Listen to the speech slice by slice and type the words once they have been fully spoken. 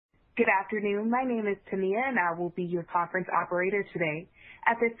Good afternoon. My name is Tamia, and I will be your conference operator today.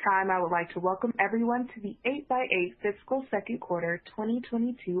 At this time, I would like to welcome everyone to the 8x8 Fiscal Second Quarter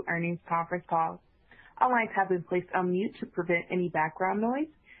 2022 Earnings Conference Call. All lines have been placed on mute to prevent any background noise.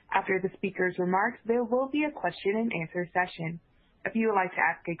 After the speaker's remarks, there will be a question-and-answer session. If you would like to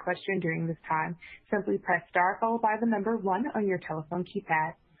ask a question during this time, simply press star followed by the number 1 on your telephone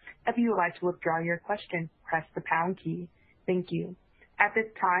keypad. If you would like to withdraw your question, press the pound key. Thank you. At this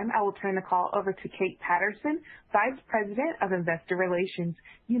time, I will turn the call over to Kate Patterson, Vice President of Investor Relations.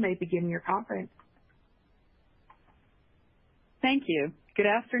 You may begin your conference. Thank you. Good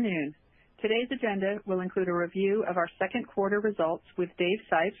afternoon. Today's agenda will include a review of our second quarter results with Dave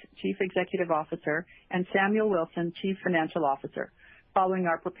Sipes, Chief Executive Officer, and Samuel Wilson, Chief Financial Officer. Following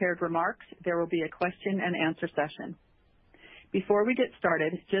our prepared remarks, there will be a question-and-answer session. Before we get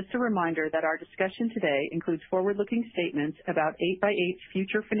started, just a reminder that our discussion today includes forward-looking statements about 8x8's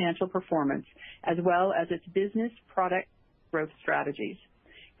future financial performance, as well as its business, product, growth strategies.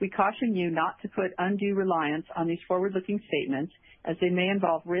 We caution you not to put undue reliance on these forward-looking statements, as they may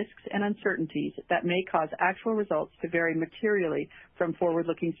involve risks and uncertainties that may cause actual results to vary materially from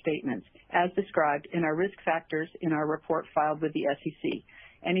forward-looking statements, as described in our risk factors in our report filed with the SEC.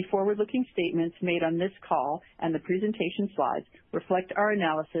 Any forward-looking statements made on this call and the presentation slides reflect our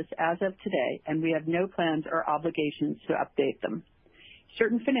analysis as of today, and we have no plans or obligations to update them.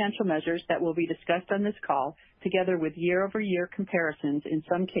 Certain financial measures that will be discussed on this call, together with year-over-year comparisons in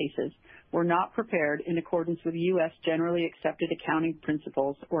some cases, were not prepared in accordance with U.S. generally accepted accounting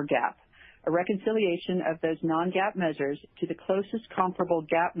principles, or GAAP. A reconciliation of those non-GAAP measures to the closest comparable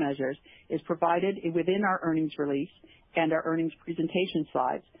GAAP measures is provided within our earnings release and our earnings presentation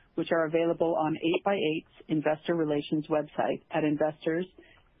slides, which are available on 8x8's Investor Relations website at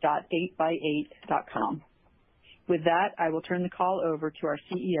investors.8x8.com. With that, I will turn the call over to our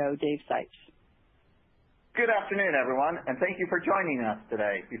CEO, Dave Sipes. Good afternoon, everyone, and thank you for joining us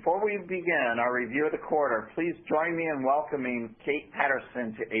today. Before we begin our review of the quarter, please join me in welcoming Kate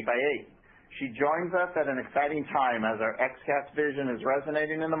Patterson to 8x8. She joins us at an exciting time as our XCaaS vision is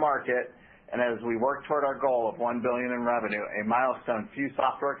resonating in the market and as we work toward our goal of $1 billion in revenue, a milestone few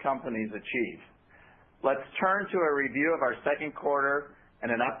software companies achieve. Let's turn to a review of our second quarter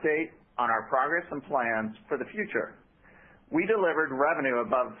and an update on our progress and plans for the future. We delivered revenue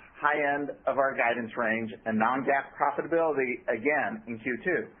above high end of our guidance range and non-GAAP profitability again in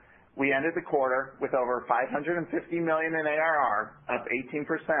Q2. We ended the quarter with over $550 million in ARR, up 18%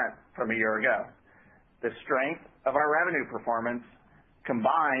 from a year ago. The strength of our revenue performance,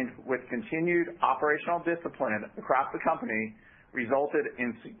 combined with continued operational discipline across the company, resulted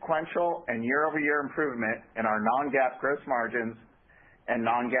in sequential and year-over-year improvement in our non-GAAP gross margins and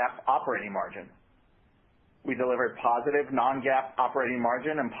non-GAAP operating margin. We delivered positive non-GAAP operating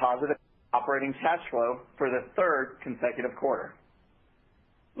margin and positive operating cash flow for the third consecutive quarter.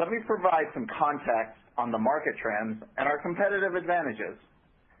 Let me provide some context on the market trends and our competitive advantages.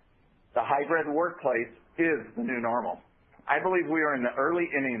 The hybrid workplace is the new normal. I believe we are in the early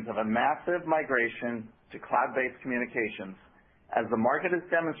innings of a massive migration to cloud-based communications. As the market has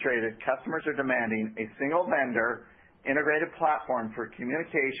demonstrated, customers are demanding a single vendor integrated platform for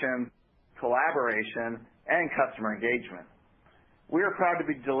communication, collaboration, and customer engagement. We are proud to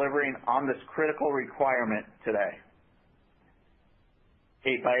be delivering on this critical requirement today.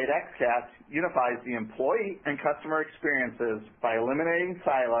 8x8 XCaaS unifies the employee and customer experiences by eliminating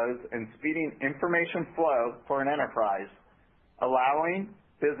silos and speeding information flow for an enterprise, allowing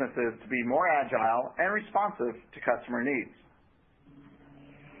businesses to be more agile and responsive to customer needs.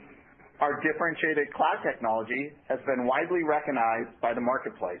 Our differentiated cloud technology has been widely recognized by the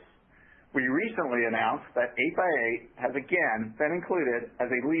marketplace. We recently announced that 8x8 has again been included as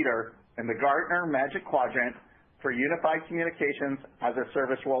a leader in the Gartner Magic Quadrant for Unified Communications as a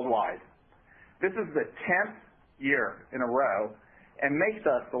Service worldwide. This is the 10th year in a row and makes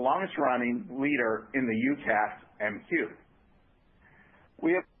us the longest-running leader in the UCaaS MQ.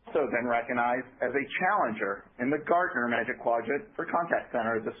 We have also been recognized as a challenger in the Gartner Magic Quadrant for Contact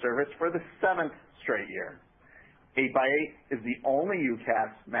Center as a Service for the 7th straight year. 8x8 is the only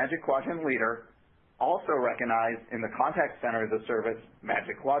UCaaS Magic Quadrant leader, also recognized in the Contact Center as a Service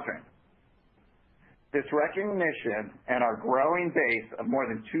Magic Quadrant. This recognition and our growing base of more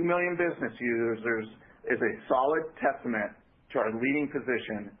than 2 million business users is a solid testament to our leading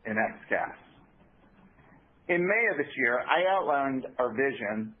position in XCaaS. In May of this year, I outlined our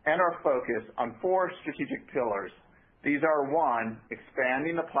vision and our focus on 4 strategic pillars. These are 1,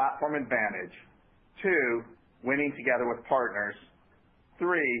 expanding the platform advantage, 2, winning together with partners,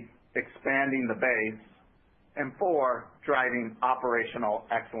 3, expanding the base, and 4, driving operational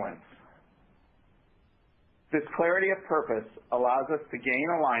excellence. This clarity of purpose allows us to gain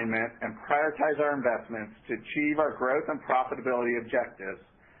alignment and prioritize our investments to achieve our growth and profitability objectives.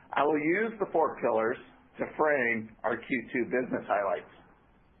 I will use the 4 pillars to frame our Q2 business highlights.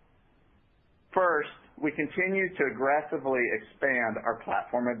 First, we continue to aggressively expand our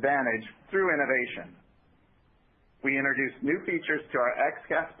platform advantage through innovation. We introduced new features to our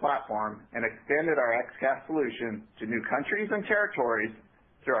XCaaS platform and extended our XCaaS solution to new countries and territories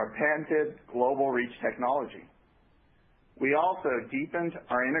through our patented global reach technology. We also deepened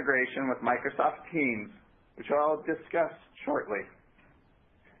our integration with Microsoft Teams, which I'll discuss shortly.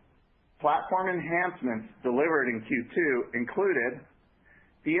 Platform enhancements delivered in Q2 included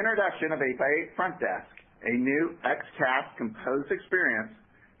the introduction of 8x8 Front Desk, a new XCaaS composed experience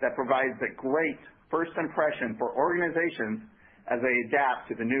that provides a great first impression for organizations as they adapt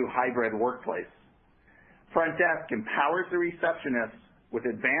to the new hybrid workplace. Front Desk empowers the receptionists with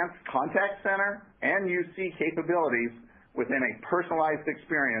advanced contact center and UC capabilities within a personalized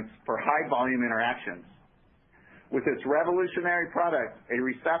experience for high volume interactions. With its revolutionary product, a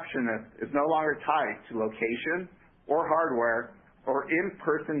receptionist is no longer tied to location or hardware or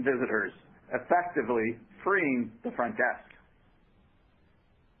in-person visitors, effectively freeing the front desk.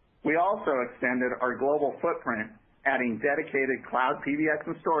 We also extended our global footprint, adding dedicated cloud PBX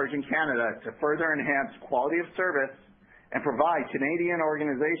and storage in Canada to further enhance quality of service and provide Canadian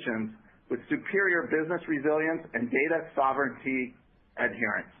organizations with superior business resilience and data sovereignty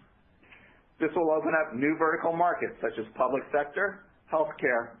adherence. This will open up new vertical markets such as public sector,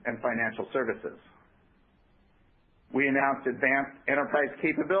 healthcare, and financial services. We announced advanced enterprise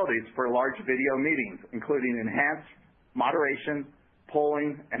capabilities for large video meetings, including enhanced moderation,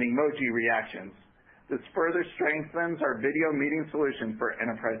 polling, and emoji reactions. This further strengthens our video meeting solution for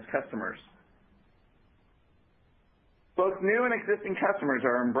enterprise customers. Both new and existing customers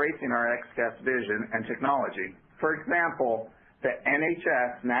are embracing our XCaaS vision and technology. For example, the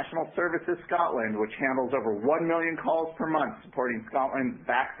NHS National Services Scotland, which handles over 1 million calls per month supporting Scotland's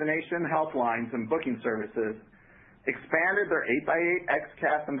vaccination helplines and booking services, expanded their 8x8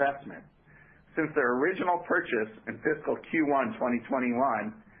 XCaaS investment. Since their original purchase in fiscal Q1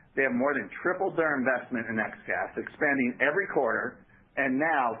 2021, they have more than tripled their investment in XCaaS, expanding every quarter, and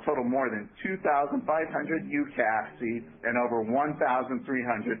now total more than 2,500 UCaaS seats and over 1,300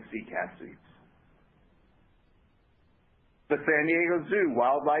 CCaaS seats. The San Diego Zoo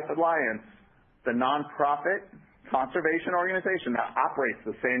Wildlife Alliance, the nonprofit conservation organization that operates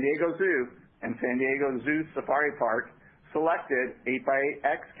the San Diego Zoo and San Diego Zoo Safari Park, selected 8x8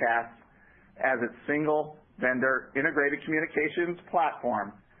 XCaaS as its single vendor integrated communications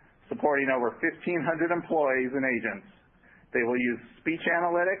platform, supporting over 1,500 employees and agents. They will use speech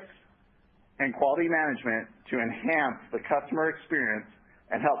analytics and quality management to enhance the customer experience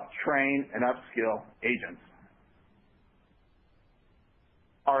and help train and upskill agents.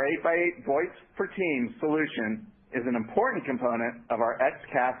 Our 8x8 Voice for Teams solution is an important component of our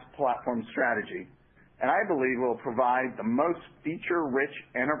XCaaS platform strategy, and I believe will provide the most feature-rich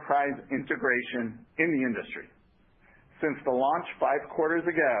enterprise integration in the industry. Since the launch 5 quarters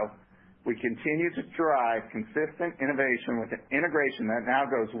ago, we continue to drive consistent innovation with an integration that now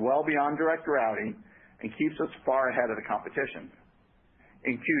goes well beyond direct routing and keeps us far ahead of the competition.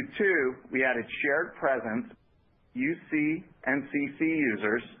 In Q2, we added shared presence, UC and CC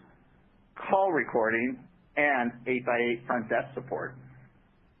users, call recording, and 8x8 Front Desk support.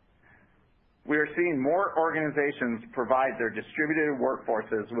 We are seeing more organizations provide their distributed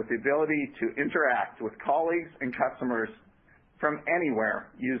workforces with the ability to interact with colleagues and customers from anywhere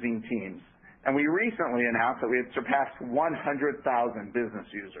using Teams. And we recently announced that we had surpassed 100,000 business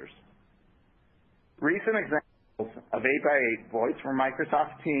users. Recent examples of 8x8 Voice for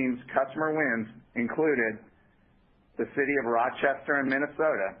Microsoft Teams customer wins included the city of Rochester in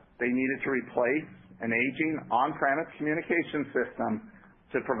Minnesota. They needed to replace an aging on-premise communication system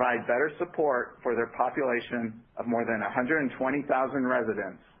to provide better support for their population of more than 120,000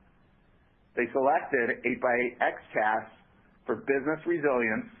 residents. They selected 8x8 XCaaS for business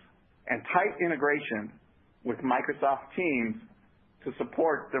resilience and tight integration with Microsoft Teams to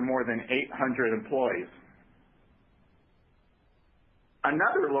support their more than 800 employees.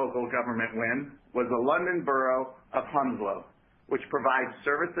 Another local government win was the London Borough of Hounslow, which provides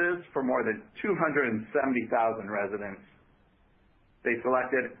services for more than 270,000 residents. They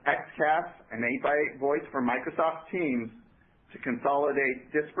selected XCaaS and 8x8 Voice for Microsoft Teams to consolidate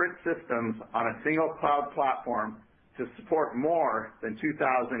disparate systems on a single cloud platform to support more than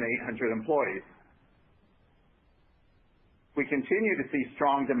 2,800 employees. We continue to see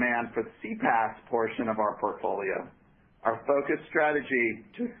strong demand for the CPaaS portion of our portfolio. Our focused strategy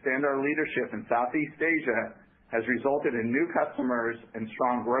to extend our leadership in Southeast Asia has resulted in new customers and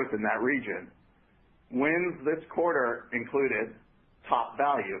strong growth in that region. Wins this quarter included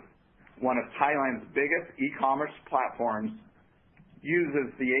Topvalu, one of Thailand's biggest e-commerce platforms, uses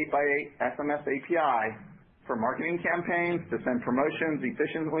the 8x8 SMS API for marketing campaigns to send promotions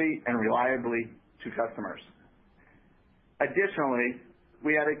efficiently and reliably to customers. Additionally,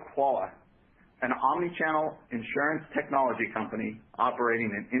 we added Quala, an omni-channel insurance technology company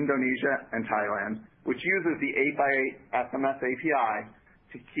operating in Indonesia and Thailand, which uses the 8x8 SMS API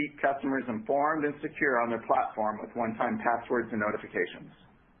to keep customers informed and secure on their platform with one-time passwords and notifications.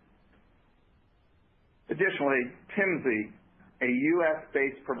 Additionally, Timsy, a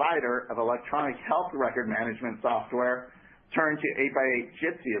U.S.-based provider of electronic health record management software, turned to 8x8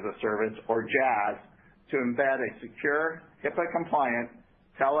 Jitsi as a service, or JAS, to embed a secure, HIPAA-compliant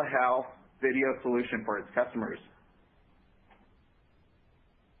telehealth video solution for its customers.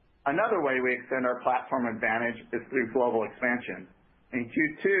 Another way we extend our platform advantage is through global expansion. In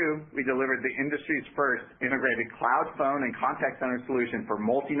Q2, we delivered the industry's first integrated cloud phone and contact center solution for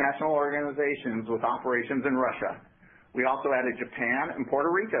multinational organizations with operations in Russia. We also added Japan and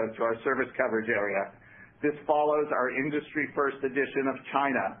Puerto Rico to our service coverage area. This follows our industry-first addition of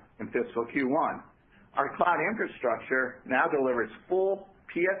China in fiscal Q1. Our cloud infrastructure now delivers full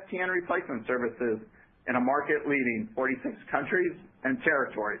PSTN replacement services in a market-leading 46 countries and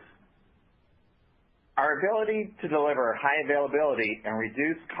territories. Our ability to deliver high availability and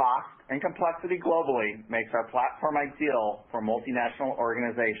reduce cost and complexity globally makes our platform ideal for multinational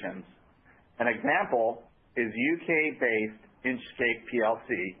organizations. An example is UK-based Inchcape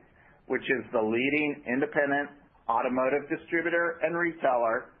PLC, which is the leading independent automotive distributor and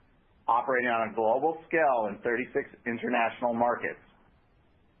retailer operating on a global scale in 36 international markets.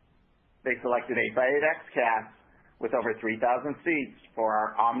 They selected 8x8 XCaaS with over 3,000 seats for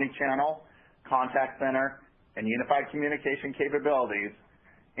our omni-channel, contact center, and unified communication capabilities,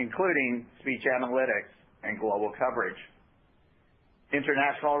 including speech analytics and global coverage.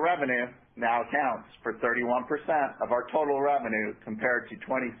 International revenue now accounts for 31% of our total revenue compared to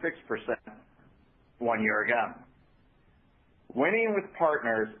 26% 1 year ago. Winning with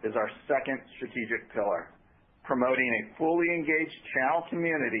partners is our second strategic pillar. Promoting a fully engaged channel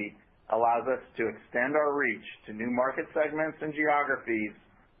community allows us to extend our reach to new market segments and geographies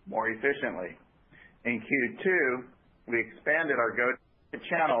more efficiently. In Q2, we expanded our go-to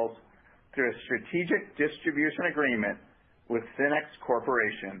channels through a strategic distribution agreement with Synnex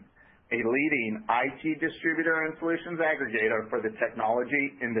Corporation, a leading IT distributor and solutions aggregator for the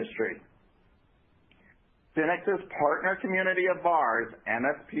technology industry. Synnex's partner community of VARs,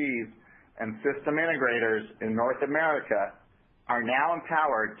 MSPs, and system integrators in North America are now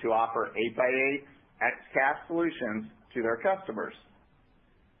empowered to offer 8x8 XCaaS solutions to their customers.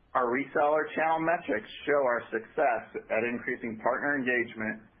 Our reseller channel metrics show our success at increasing partner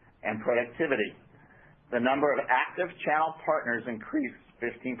engagement and productivity. The number of active channel partners increased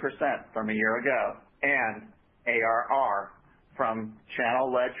 15% from a year ago, and ARR from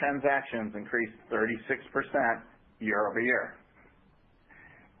channel-led transactions increased 36% year over year.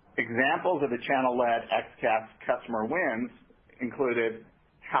 Examples of the channel-led XCaaS customer wins included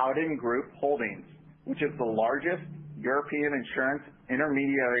Howden Group Holdings, which is the largest European insurance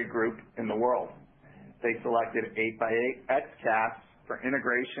intermediary group in the world. They selected 8x8 XCaaS for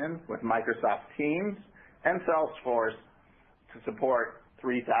integration with Microsoft Teams and Salesforce to support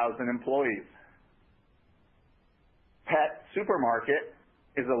 3,000 employees. Pet Supermarket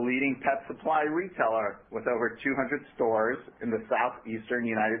is a leading pet supply retailer with over 200 stores in the southeastern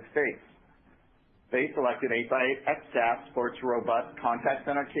United States. They selected 8x8 XCaaS for its robust contact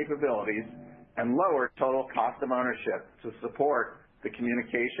center capabilities and lower total cost of ownership to support the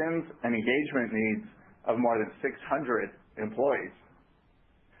communications and engagement needs of more than 600 employees.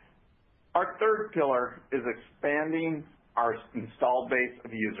 Our third pillar is expanding our installed base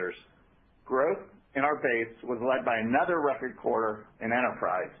of users. Growth in our base was led by another record quarter in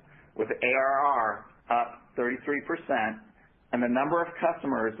enterprise, with ARR up 33% and the number of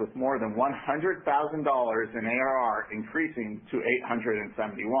customers with more than $100,000 in ARR increasing to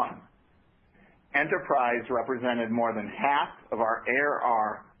 871. Enterprise represented more than half of our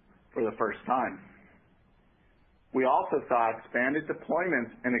ARR for the first time. We also saw expanded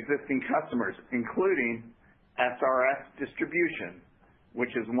deployments in existing customers, including SRS Distribution,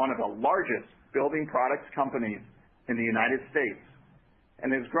 which is one of the largest building products companies in the United States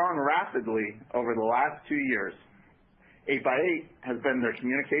and has grown rapidly over the last 2 years. 8x8 has been their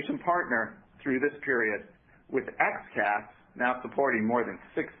communication partner through this period, with XCaaS now supporting more than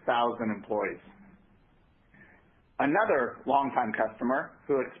 6,000 employees. Another longtime customer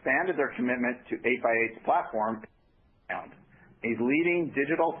who expanded their commitment to 8x8's platform, a leading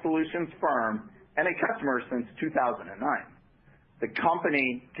digital solutions firm and a customer since 2009. The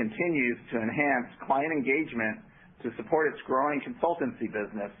company continues to enhance client engagement to support its growing consultancy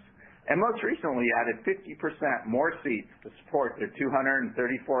business, and most recently added 50% more seats to support their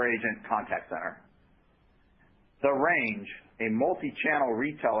 234-agent contact center. The Range, a multi-channel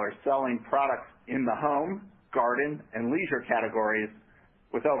retailer selling products in the home, garden, and leisure categories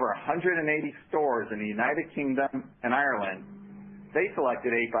with over 180 stores in the United Kingdom and Ireland, they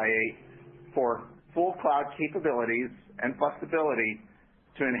selected 8x8 for full cloud capabilities and flexibility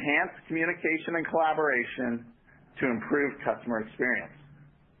to enhance communication and collaboration to improve customer experience.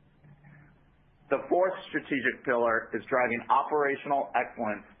 The fourth strategic pillar is driving operational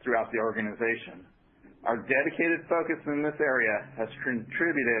excellence throughout the organization. Our dedicated focus in this area has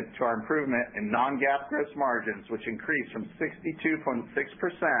contributed to our improvement in non-GAAP gross margins, which increased from 62.6%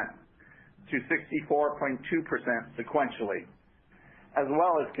 to 64.2% sequentially, as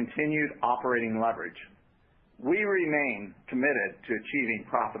well as continued operating leverage. We remain committed to achieving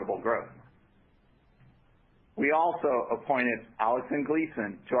profitable growth. We also appointed Allison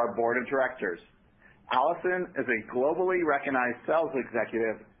Gleason to our board of directors. Allison is a globally recognized sales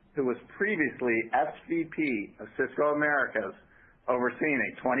executive who was previously SVP of Cisco Americas, overseeing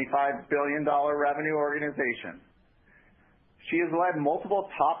a $25 billion revenue organization. She has led multiple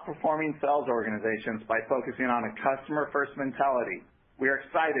top-performing sales organizations by focusing on a customer-first mentality. We are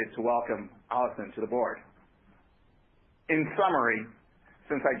excited to welcome Allison to the board. In summary,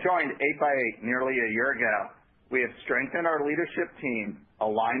 since I joined 8x8 nearly a year ago, we have strengthened our leadership team,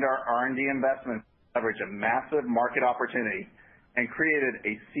 aligned our R&D investments to leverage a massive market opportunity, and created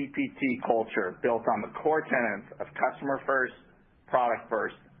a CPT culture built on the core tenets of customer first, product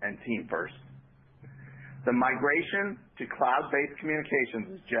first, and team first. The migration to cloud-based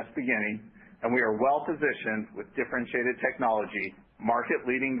communications is just beginning, and we are well positioned with differentiated technology,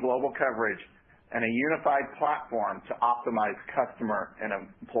 market-leading global coverage, and a unified platform to optimize customer and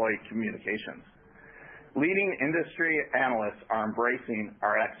employee communications. Leading industry analysts are embracing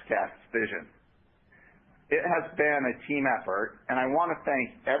our XCaaS vision. It has been a team effort, and I want to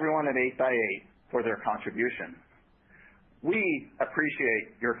thank everyone at 8x8 for their contribution. We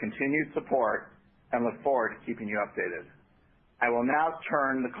appreciate your continued support and look forward to keeping you updated. I will now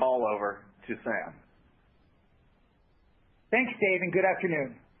turn the call over to Sam. Thanks, Dave, and good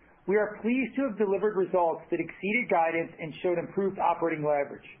afternoon. We are pleased to have delivered results that exceeded guidance and showed improved operating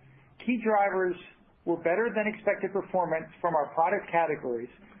leverage. Key drivers were better than expected performance from our product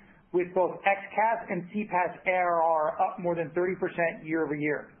categories, with both XCaaS and CPaaS ARR up more than 30% year over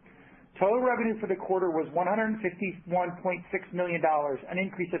year. Total revenue for the quarter was $151.6 million, an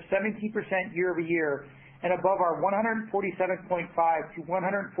increase of 17% year over year, and above our $147.5 to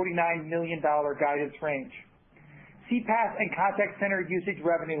 $149 million guidance range. CPaaS and contact center usage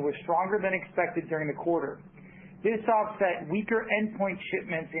revenue was stronger than expected during the quarter. This offset weaker endpoint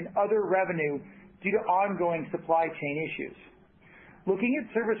shipments and other revenue due to ongoing supply chain issues. Looking at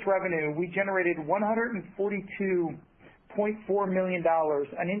service revenue, we generated $142.4 million,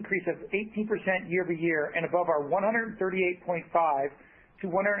 an increase of 18% year over year, and above our $138.5 to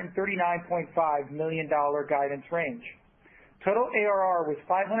 $139.5 million guidance range. Total ARR was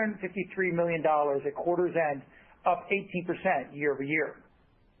 $553 million at quarter's end, up 18% year over year.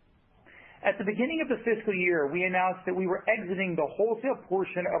 At the beginning of the fiscal year, we announced that we were exiting the wholesale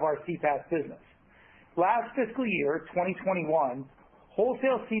portion of our CPaaS business. Last fiscal year, 2021,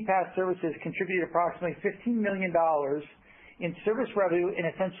 wholesale CPaaS services contributed approximately $15 million in service revenue and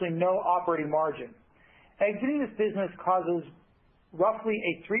essentially no operating margin. Exiting this business causes roughly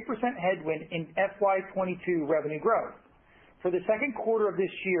a 3% headwind in FY22 revenue growth. For the second quarter of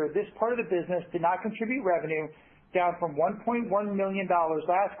this year, this part of the business did not contribute revenue, down from $1.1 million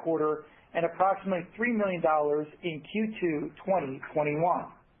last quarter and approximately $3 million in Q2 2021.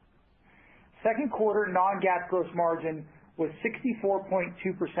 Second quarter non-GAAP gross margin was 64.2%,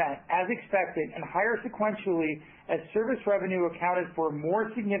 as expected, and higher sequentially as service revenue accounted for a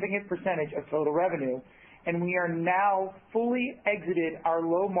more significant percentage of total revenue, and we are now fully exited our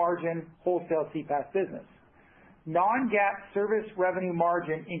low-margin wholesale CPaaS business. Non-GAAP service revenue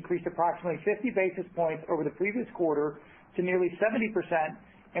margin increased approximately 50 basis points over the previous quarter to nearly 70%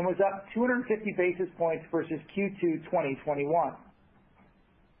 and was up 250 basis points versus Q2 2021.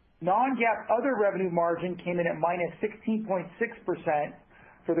 Non-GAAP other revenue margin came in at minus 16.6%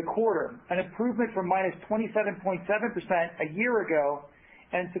 for the quarter, an improvement from minus 27.7% a year ago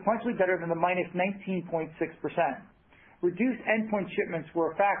and sequentially better than the minus 19.6%. Reduced endpoint shipments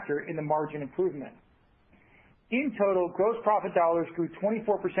were a factor in the margin improvement. In total, gross profit dollars grew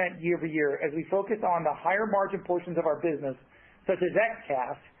 24% year-over-year as we focus on the higher margin portions of our business, such as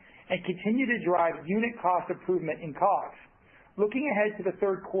XCaaS, and continue to drive unit cost improvement in COGS. Looking ahead to the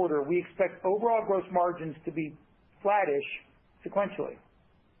third quarter, we expect overall gross margins to be flattish sequentially.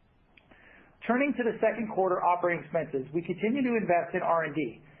 Turning to the second quarter operating expenses, we continue to invest in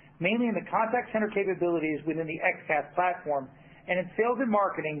R&D, mainly in the contact center capabilities within the XCaaS platform and in sales and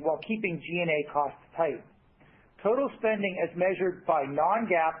marketing while keeping G&A costs tight. Total spending as measured by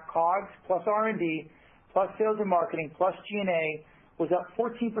non-GAAP COGS plus R&D plus sales and marketing plus G&A was up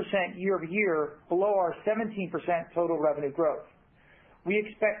 14% year-over-year, below our 17% total revenue growth. We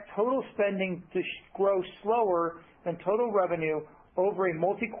expect total spending to grow slower than total revenue over a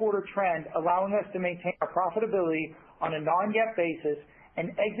multi-quarter trend, allowing us to maintain our profitability on a non-GAAP basis and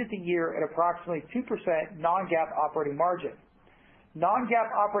exit the year at approximately 2% non-GAAP operating margin. Non-GAAP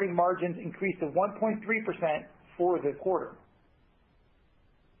operating margins increased to 1.3% for the quarter.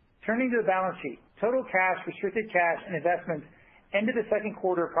 Turning to the balance sheet, total cash, restricted cash, and investments ended the second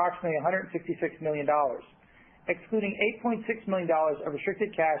quarter approximately $166 million. Excluding $8.6 million of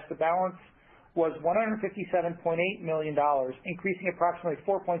restricted cash, the balance was $157.8 million, increasing approximately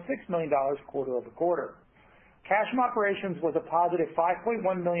 $4.6 million quarter-over-quarter. Cash from operations was a positive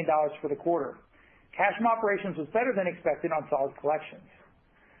 $5.1 million for the quarter. Cash from operations was better than expected on solid collections.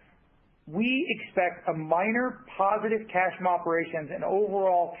 We expect a minor positive cash from operations and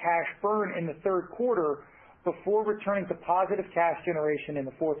overall cash burn in the third quarter before returning to positive cash generation in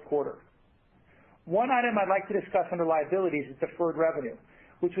the fourth quarter. One item I'd like to discuss under liabilities is deferred revenue,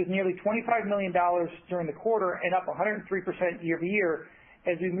 which was nearly $25 million during the quarter and up 103% year-over-year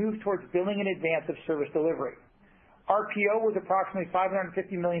as we move towards billing in advance of service delivery. RPO was approximately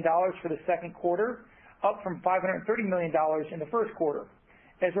 $550 million for the second quarter, up from $530 million in the first quarter.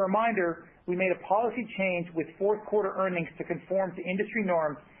 As a reminder, we made a policy change with fourth quarter earnings to conform to industry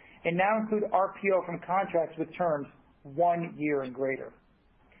norms and now include RPO from contracts with terms 1 year and greater.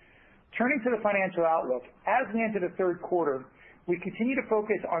 Turning to the financial outlook, as we enter the third quarter, we continue to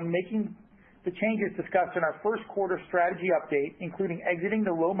focus on making the changes discussed in our first quarter strategy update, including exiting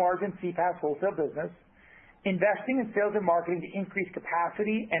the low-margin CPaaS wholesale business, investing in sales and marketing to increase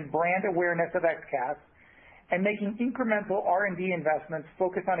capacity and brand awareness of XCaaS, and making incremental R&D investments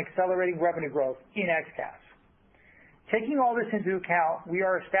focused on accelerating revenue growth in XCaaS. Taking all this into account, we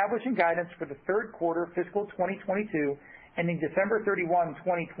are establishing guidance for the third quarter fiscal 2022 ending December 31,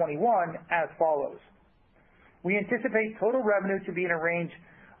 2021 as follows. We anticipate total revenue to be in a range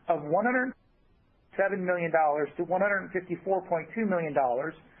of $107 million to $154.2 million,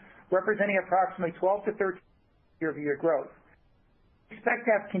 representing approximately 12 to 13% year-over-year growth. We expect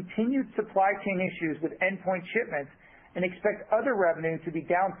to have continued supply chain issues with endpoint shipments and expect other revenue to be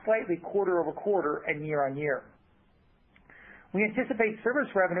down slightly quarter-over-quarter and year-on-year. We anticipate service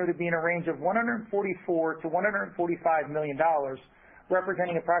revenue to be in a range of $144 to $145 million,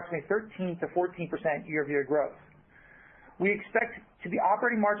 representing approximately 13 to 14% year-over-year growth. We expect to be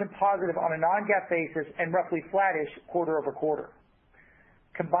operating margin positive on a non-GAAP basis and roughly flattish quarter-over-quarter.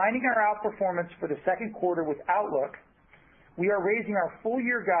 Combining our outperformance for the second quarter with outlook, we are raising our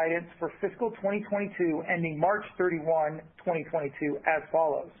full-year guidance for fiscal 2022 ending March 31, 2022 as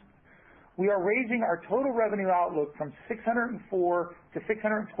follows. We are raising our total revenue outlook from $604 to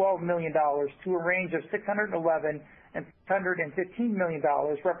 $612 million to a range of $611 and $615 million,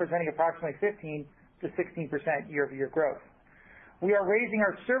 representing approximately 15 to 16% year-over-year growth. We are raising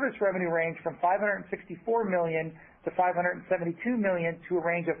our service revenue range from $564 million to $572 million to a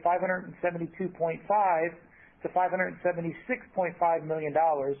range of $572.5 to $576.5 million,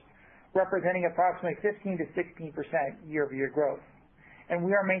 representing approximately 15 to 16% year-over-year growth. And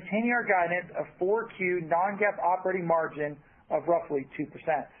we are maintaining our guidance of 4Q non-GAAP operating margin of roughly 2%.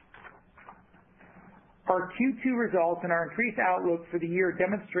 Our Q2 results and our increased outlook for the year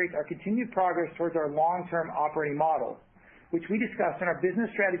demonstrate our continued progress towards our long-term operating model, which we discussed in our business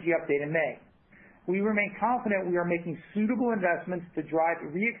strategy update in May. We remain confident we are making suitable investments to drive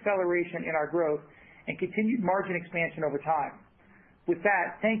re-acceleration in our growth and continued margin expansion over time. With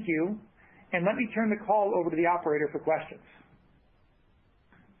that, thank you, and let me turn the call over to the operator for questions.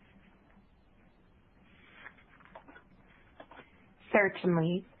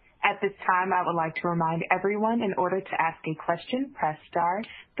 Certainly. At this time, I would like to remind everyone, in order to ask a question, press star,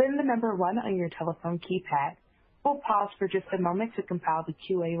 then the number 1 on your telephone keypad. We'll pause for just a moment to compile the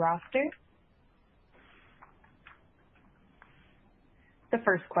QA roster. The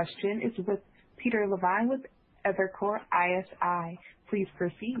first question is with Peter Levine with Evercore ISI. Please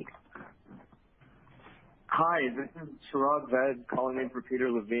proceed. Hi, this is Chirag Ved calling in for Peter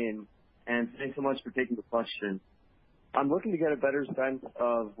Levine. and thanks so much for taking the question. I'm looking to get a better sense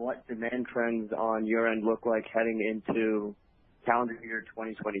of what demand trends on your end look like heading into calendar year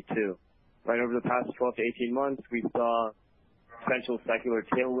 2022. Right, over the past 12 to 18 months, we saw potential secular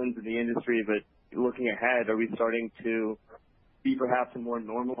tailwinds in the industry, but looking ahead, are we starting to see perhaps a more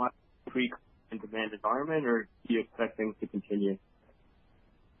normalized pre-COVID demand environment, or do you expect things to continue?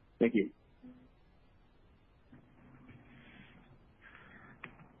 Thank you.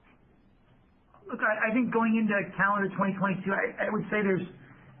 Look, I think going into calendar 2022, I would say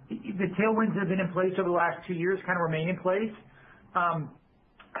the tailwinds that have been in place over the last 2 years kind of remain in place.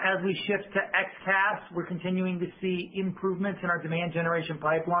 As we shift to XCaaS, we're continuing to see improvements in our demand generation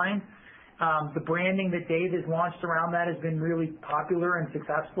pipeline. The branding that Dave has launched around that has been really popular and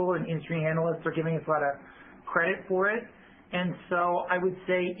successful, and industry analysts are giving us a lot of credit for it. And so I would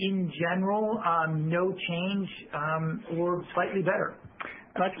say in general, no change or slightly better.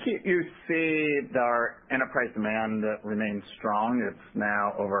 And I think you see our enterprise demand remains strong. It's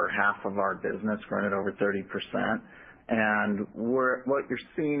now over half of our business, growing at over 30%. And what you're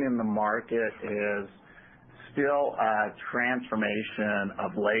seeing in the market is still a transformation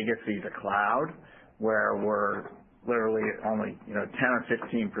of legacy to cloud, where we're literally only 10 or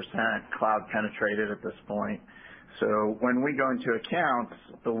 15% cloud penetrated at this point. So when we go into accounts,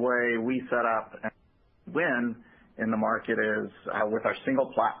 the way we set up and win in the market is with our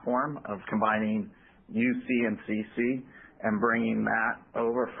single platform of combining UC and CC and bringing that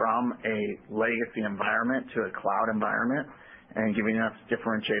over from a legacy environment to a cloud environment and giving us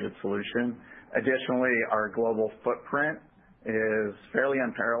differentiated solution. Additionally, our global footprint is fairly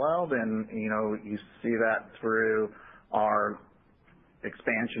unparalleled, and you see that through our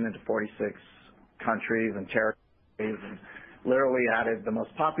expansion into 46 countries and territories, and literally added the most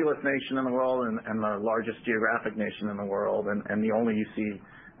populous nation in the world and the largest geographic nation in the world, and the only UC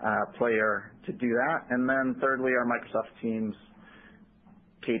player to do that. And then thirdly, our Microsoft Teams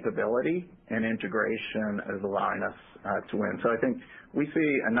capability and integration is allowing us to win. So I think we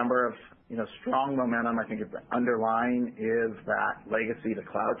see a number of strong momentum. I think the underlying is that legacy to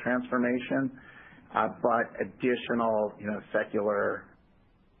cloud transformation, but additional secular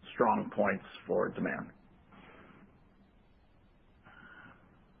strong points for demand.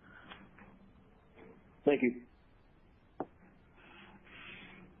 Thank you.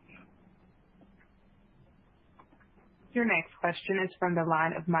 Your next question is from the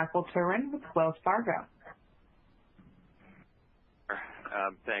line of Michael Turrin with Wells Fargo.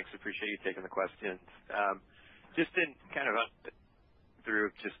 Thanks. Appreciate you taking the questions. Just in kind of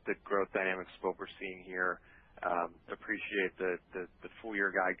through just the growth dynamics of what we're seeing here, appreciate the full year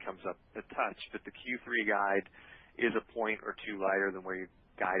guide comes up a touch, but the Q3 guide is a point or two lighter than where you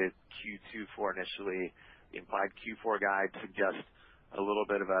guided Q2 for initially. The implied Q4 guide suggests a little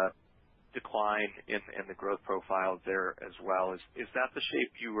bit of a decline in the growth profile there as well. Is that the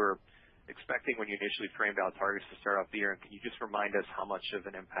shape you were expecting when you initially framed out targets to start off the year? And can you just remind us how much of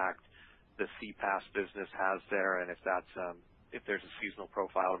an impact the CPaaS business has there, and if there's a seasonal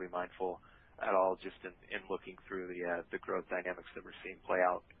profile to be mindful at all, just in looking through the growth dynamics that we're seeing play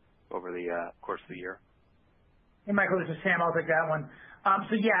out over the course of the year? Hey, Michael, this is Sam. I'll take that one.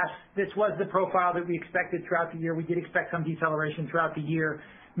 So yes, this was the profile that we expected throughout the year. We did expect some deceleration throughout the year,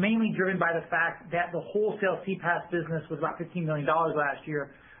 mainly driven by the fact that the wholesale CPaaS business was about $15 million last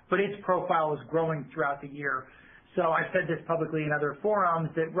year, but its profile was growing throughout the year. So I said this publicly in other forums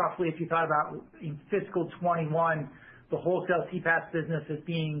that roughly, if you thought about in fiscal 21, the wholesale CPaaS business as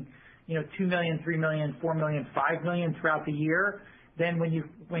being, $2 million, $3 million, $4 million, $5 million throughout the year, then when you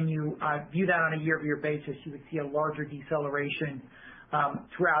view that on a year-over-year basis, you would see a larger deceleration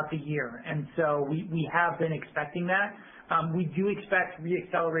throughout the year. And so we have been expecting that. We do expect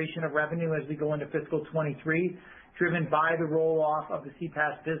re-acceleration of revenue as we go into fiscal 23, driven by the roll-off of the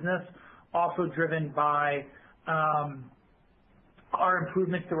CPaaS business, also driven by our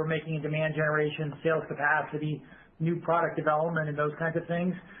improvements that we're making in demand generation, sales capacity, new product development, and those kinds of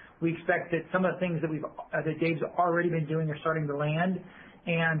things. We expect that some of the things that Dave's already been doing are starting to land,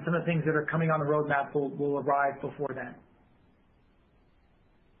 and some of the things that are coming on the roadmap will arrive before then.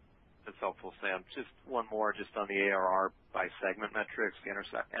 That's helpful, Sam. Just one more, just on the ARR by segment metrics. The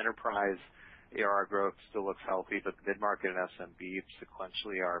enterprise ARR growth still looks healthy, but the mid-market and SMB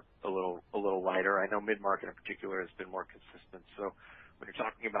sequentially are a little lighter. I know mid-market in particular has been more consistent. So when you're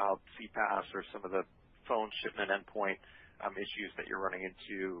talking about CPaaS or some of the phone shipment endpoint issues that you're running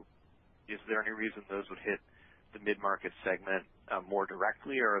into, is there any reason those would hit the mid-market segment more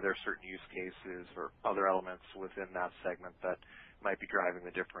directly, or are there certain use cases or other elements within that segment that might be driving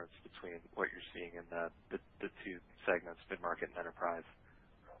the difference between what you're seeing in the two segments, mid-market and enterprise?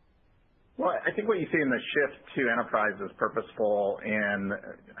 Well, I think what you see in the shift to enterprise is purposeful in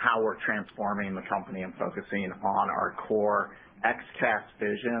how we're transforming the company and focusing on our core XCaaS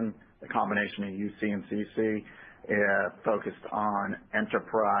vision, the combination of UC and CC, focused on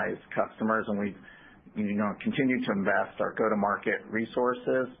enterprise customers, and we've continue to invest our go-to-market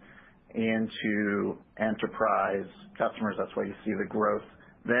resources into enterprise customers. That's why you see the growth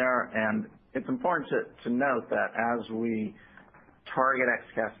there. And it's important to note that as we target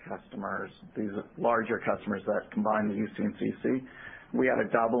XCaaS customers, these larger customers that combine the UC and CC, we have a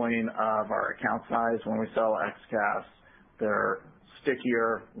doubling of our account size when we sell XCaaS. They're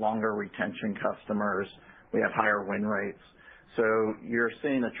stickier, longer retention customers. We have higher win rates. So you're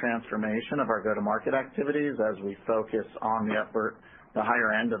seeing a transformation of our go-to-market activities as we focus on the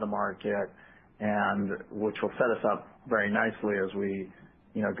higher end of the market, and which will set us up very nicely as we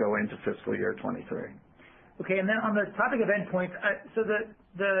go into fiscal year 23. Okay, and then on the topic of endpoints, so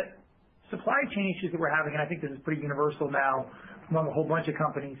the supply chain issues that we're having, and I think this is pretty universal now among a whole bunch of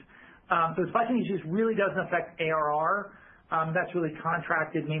companies, the supply chain issues really doesn't affect ARR. That's really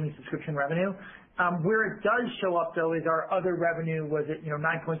contracted, mainly subscription revenue. Where it does show up, though, is our other revenue was at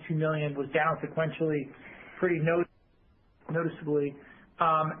 $9.2 million, was down sequentially pretty noticeably,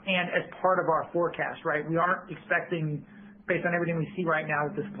 and as part of our forecast, right? We aren't expecting, based on everything we see right now,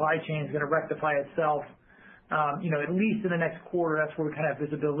 that the supply chain is going to rectify itself. At least in the next quarter, that's where we kind of have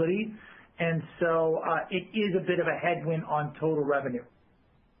visibility. And so it is a bit of a headwind on total revenue.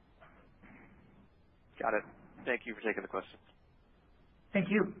 Got it. Thank you for taking the questions. Thank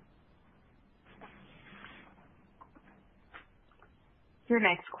you. Your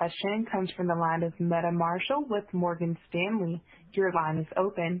next question comes from the line of Meta Marshall with Morgan Stanley. Your line is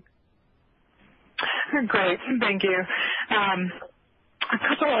open. Great. Thank you. A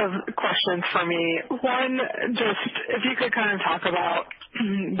couple of questions for me. One, just if you could kind of talk about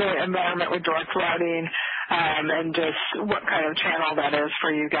the environment with direct routing and just what kind of channel that is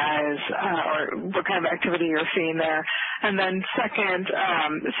for you guys or what kind of activity you're seeing there. And then second,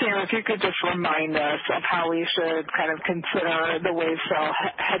 Sam, if you could just remind us of how we should kind of consider the Wavecell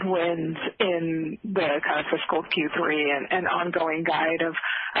headwinds in the kind of fiscal Q3 and ongoing guide of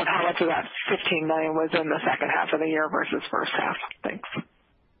how much of that $15 million was in the second half of the year versus first half. Thanks.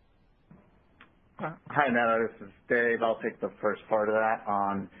 Hi, Meta. This is Dave. I'll take the first part of that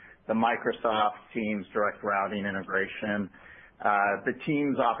on the Microsoft Teams direct routing integration. The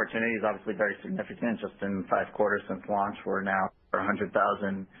Teams opportunity is obviously very significant. Just in 5 quarters since launch, we're now over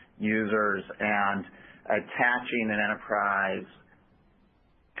 100,000 users, and attaching an enterprise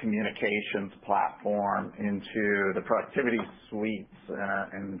communications platform into the productivity suites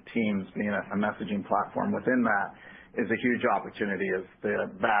and Teams being a messaging platform within that is a huge opportunity, as the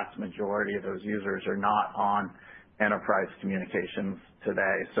vast majority of those users are not on enterprise communications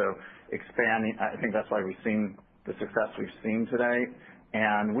today. So expanding, I think that's why we've seen the success we've seen today.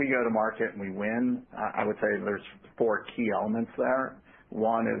 And we go to market and we win. I would say there's 4 key elements there.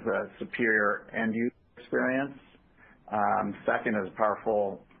 One is a superior end user experience. Second is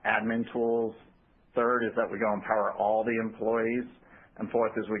powerful admin tools. Third is that we go empower all the employees. And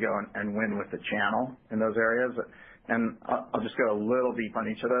fourth is we go and win with the channel in those areas. And I'll just go a little deep on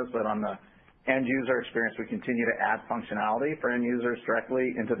each of those, but on the end user experience, we continue to add functionality for end users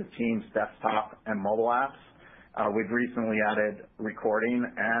directly into the Teams desktop and mobile apps. We've recently added recording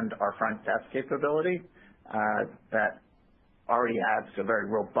and our front desk capability that already adds a very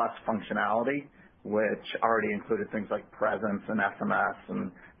robust functionality, which already included things like presence and SMS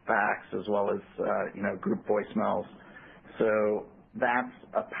and fax, as well as group voicemails. So that's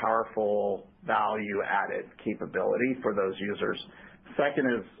a powerful value-added capability for those users.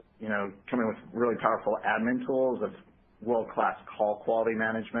 Second is coming with really powerful admin tools of world-class call quality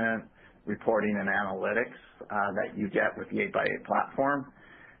management, reporting and analytics that you get with the 8x8 platform.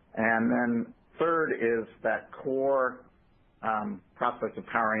 And then third is that core prospect of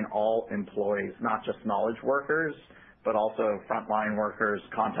powering all employees, not just knowledge workers, but also frontline workers,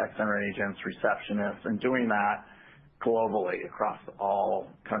 contact center agents, receptionists, and doing that globally across all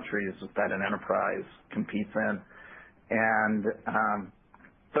countries that an enterprise competes in. And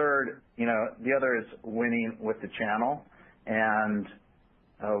third, the other is winning with the channel. And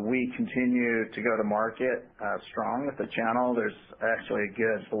we continue to go to market strong with the channel. There's actually a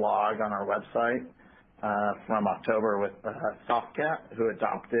good blog on our website from October with Softcat, who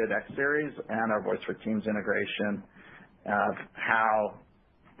adopted X Series and our Voice for Teams integration, of how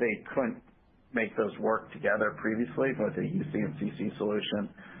they couldn't make those work together previously with a UC and CC solution.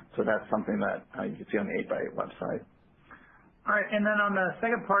 So that's something that you can see on the 8x8 website. All right, and then on the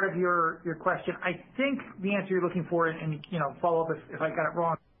second part of your question, I think the answer you're looking for, and follow up if I got it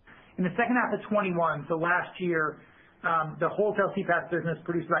wrong, In the second half of 21, so last year, the wholesale CPaaS business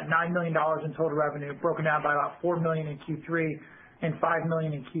produced about $9 million in total revenue, broken down by about $4 million in Q3 and $5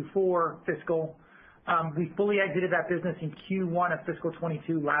 million in Q4 fiscal. We fully exited that business in Q1 of fiscal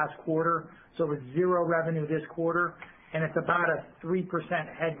 22 last quarter, so it was zero revenue this quarter, and it's about a 3%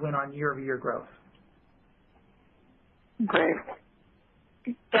 headwind on year-over-year growth. Great.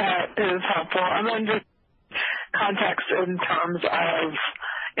 That is helpful. And then just context in terms of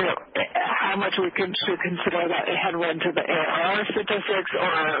how much we should consider that a headwind to the ARR statistics,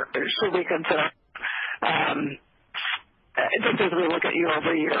 or should we consider just as we look at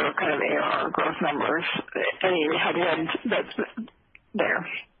year-over-year kind of ARR growth numbers, any headwind that's there?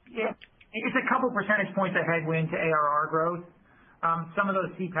 Yeah. It's a couple percentage points of headwind to ARR growth. Some of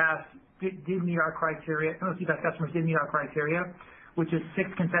those CPaaS did meet our criteria. Some of those CPaaS customers did meet our criteria, which is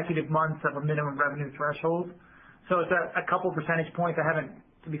 6 consecutive months of a minimum revenue threshold. So it's a couple percentage points.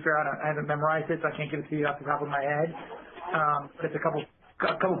 To be fair, I haven't memorized it, so I can't give it to you off the top of my head. But it's a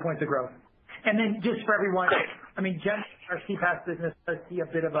couple points of growth. And then just for everyone, I mean, generally our CPaaS business does see a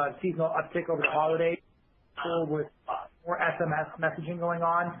bit of a seasonal uptick over the holidays, with more SMS messaging going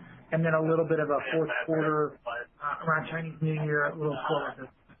on, and then a little bit of a fourth quarter around Chinese New Year, a little slower.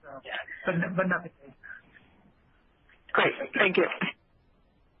 So, but nothing. Great. Thank you.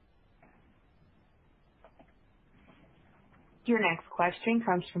 Your next question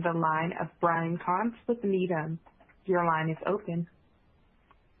comes from the line of Brian Cons with Needham. Your line is open.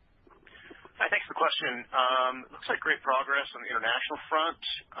 Hi, thanks for the question. Looks like great progress on the international front.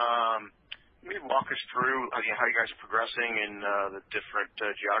 Maybe walk us through how you guys are progressing in the different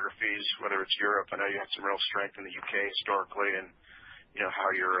geographies, whether it's Europe. I know you had some real strength in the UK historically, and how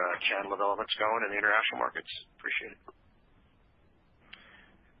your channel development's going in the international markets. Appreciate it.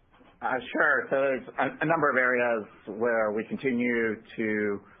 Sure. So there's a number of areas where we continue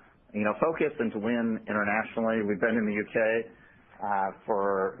to, focus and to win internationally. We've been in the UK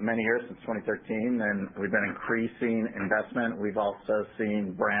for many years, since 2013, and we've been increasing investment. We've also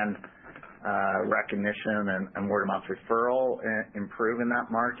seen brand recognition and word-of-mouth referral improve in that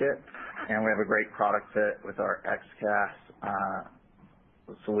market, and we have a great product fit with our XCaaS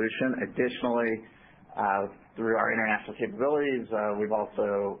solution. Additionally, through our international capabilities, we've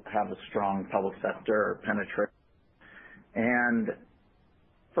also have a strong public sector penetration. And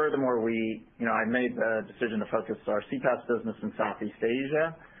furthermore, I made the decision to focus our CPaaS business in Southeast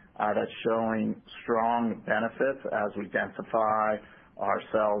Asia. That's showing strong benefits as we densify our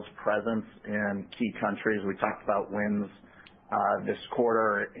sales presence in key countries. We talked about wins this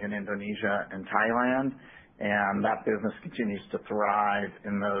quarter in Indonesia and Thailand, and that business continues to thrive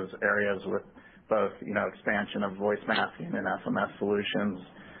in those areas with both, expansion of voice masking and SMS solutions.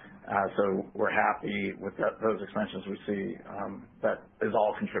 So we're happy with those expansions we see. That is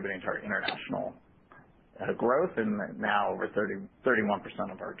all contributing to our international growth, and now over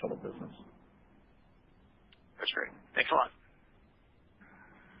 31% of our total business. That's great. Thanks a lot.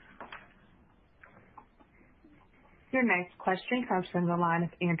 Your next question comes from the line of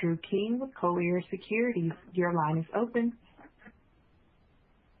Andrew King with Colliers Securities. Your line is open.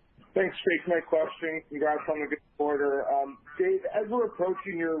 Thanks for taking my question. Congrats on the good quarter. Dave, as we're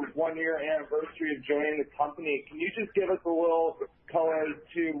approaching your 1-year anniversary of joining the company, can you just give us a little color as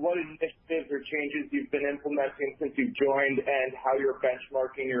to what initiatives or changes you've been implementing since you've joined and how you're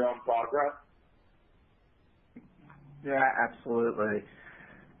benchmarking your own progress? Yeah, absolutely.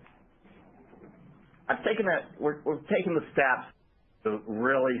 We're taking the steps to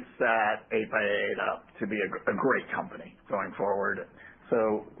really set 8x8 up to be a great company going forward.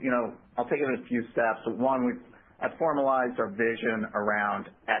 So, I'll take it in a few steps. One, I've formalized our vision around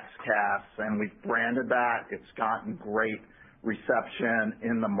XCaaS, and we've branded that. It's gotten great reception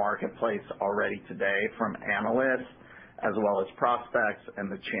in the marketplace already today from analysts as well as prospects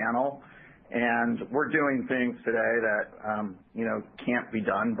and the channel. And we're doing things today that, can't be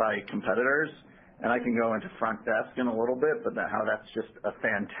done by competitors. And I can go into front desk in a little bit, but how that's just a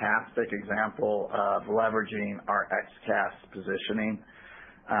fantastic example of leveraging our XCaaS positioning.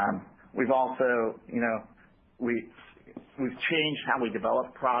 We've also, we've changed how we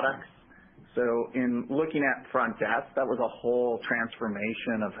develop products. So in looking at front desk, that was a whole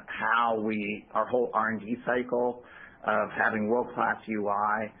transformation of how our whole R&D cycle of having world-class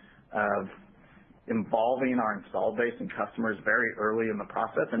UI, of involving our installed base and customers very early in the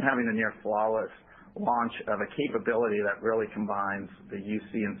process, and having a near flawless launch of a capability that really combines the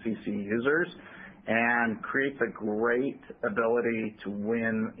UC and CC users and creates a great ability to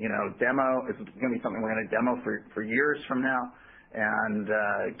win. Demo is going to be something we're going to demo for years from now, and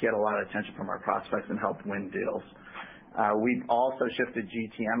get a lot of attention from our prospects and help win deals. We've also shifted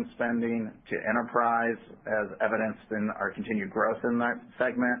GTM spending to enterprise, as evidenced in our continued growth in that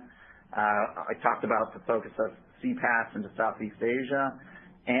segment. I talked about the focus of CPaaS into Southeast Asia,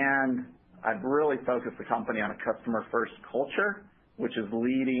 and I've really focused the company on a customer-first culture, which is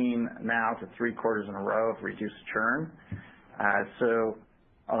leading now to 3 quarters in a row of reduced churn. And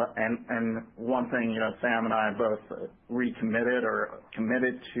one thing, Sam and I both recommitted or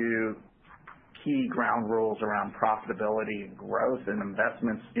committed to key ground rules around profitability and growth and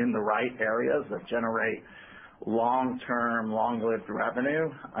investments in the right areas that generate long-term, long-lived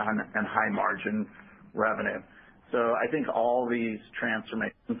revenue and high-margin revenue. So I think all these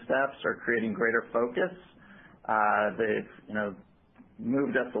transformation steps are creating greater focus. They've,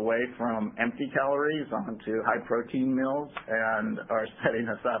 moved us away from empty calories onto high-protein meals and are setting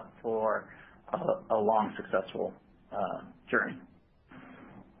us up for a long, successful journey.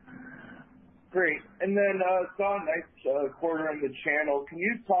 Great. And then saw a nice quarter in the channel. Can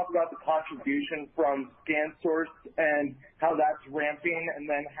you talk about the contribution from ScanSource and how that's ramping, and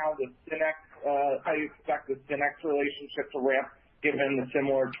then how you expect the Synnex relationship to ramp given the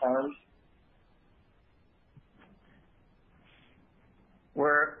similar terms?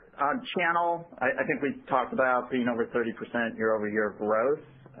 We're on channel. I think we talked about being over 30% year-over-year growth.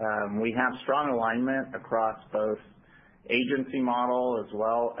 We have strong alignment across both agency model as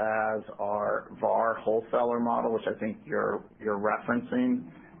well as our VAR wholesaler model, which I think you're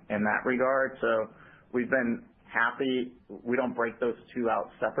referencing in that regard. So we've been happy. We don't break those two out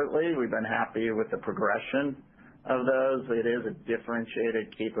separately. We've been happy with the progression of those. It is a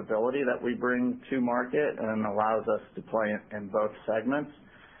differentiated capability that we bring to market and allows us to play in both segments.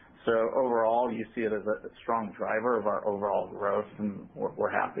 So overall, you see it as a strong driver of our overall growth, and we're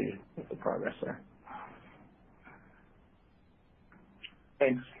happy with the progress there.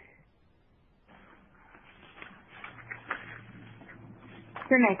 Thanks.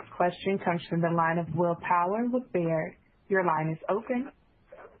 Your next question comes from the line of Will Power with Baird. Your line is open.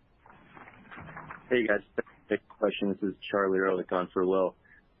 Hey, guys. Quick question. This is Charlie Ehrlich on for Will.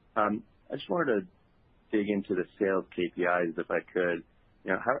 I just wanted to dig into the sales KPIs if I could.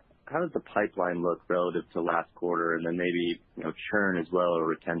 How does the pipeline look relative to last quarter, and then maybe churn as well, or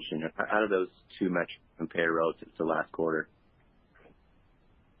retention? How do those two metrics compare relative to last quarter?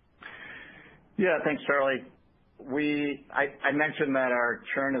 Yeah, thanks, Charlie. I mentioned that our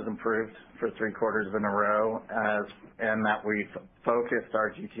churn has improved for 3 quarters in a row, and that we've focused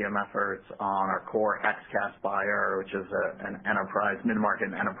our GTM efforts on our core XCaaS buyer, which is an enterprise, mid-market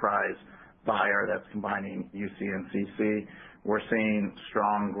enterprise buyer that's combining UC and CC. We're seeing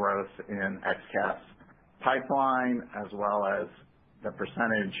strong growth in XCaaS pipeline, as well as the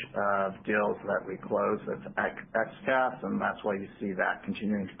percentage of deals that we close that's XCaaS, and that's why you see that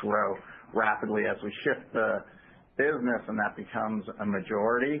continuing to grow rapidly as we shift the business, and that becomes a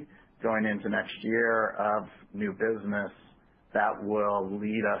majority going into next year of new business. That will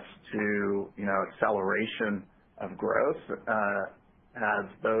lead us to acceleration of growth as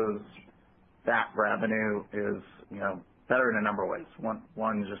that revenue is better in a number of ways.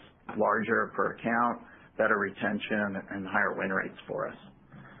 One just larger per account, better retention, and higher win rates for us.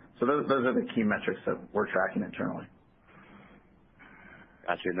 So those are the key metrics that we're tracking internally.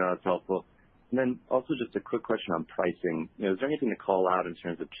 Gotcha. No, that's helpful. And then also just a quick question on pricing. Is there anything to call out in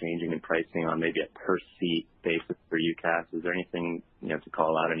terms of changing in pricing on maybe a per seat basis for UCaaS? Is there anything to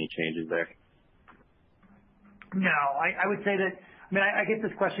call out, any changes there? No, I would say that. I get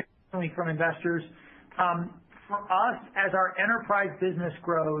this question from investors. For us, as our enterprise business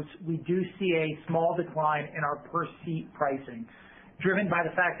grows, we do see a small decline in our per seat pricing, driven by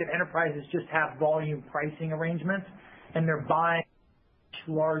the fact that enterprises just have volume pricing arrangements and they're buying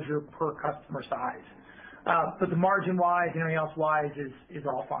larger per customer size. But the margin wise and everything else wise is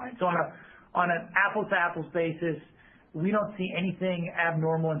all fine. So on an apples to apples basis, we don't see anything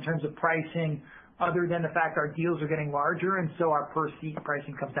abnormal in terms of pricing other than the fact our deals are getting larger, and so our per seat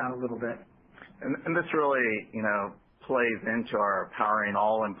pricing comes down a little bit. And this really, plays into our powering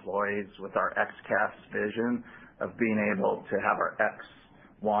all employees with our XCaaS vision of being able to have our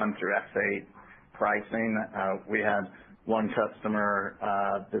X1 through X8 pricing. We had one customer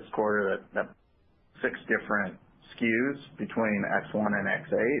this quarter that 6 different SKUs between X1 and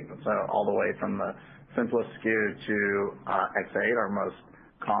X8, so all the way from the simplest SKU to X8, our most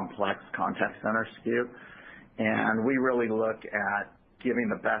complex contact center SKU. And we really look at giving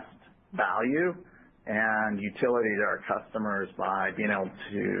the best value and utility to our customers by being able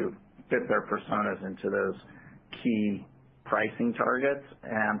to fit their personas into those key pricing targets.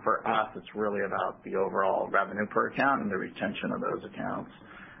 And for us, it's really about the overall revenue per account and the retention of those accounts.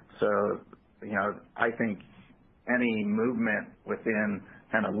 So, I think any movement within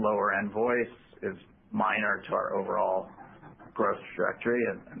kind of lower-end voice is minor to our overall growth trajectory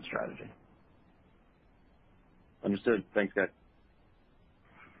and strategy. Understood. Thanks, guys.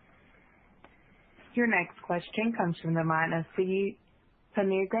 Your next question comes from the line of Siti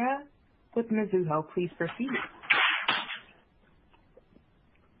Panigrahi with Mizuho. Please proceed.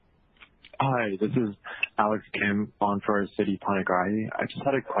 Hi, this is Alex Kim on for Siti Panigrahi. I just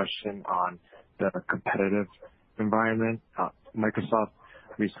had a question on the competitive environment. Microsoft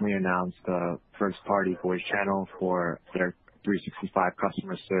recently announced the first-party voice channel for their 365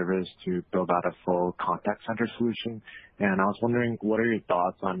 customer service to build out a full contact center solution. And I was wondering, what are your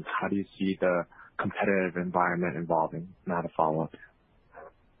thoughts on how do you see the competitive environment evolving? And I had a follow-up.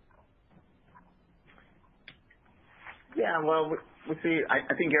 Yeah, well, we see.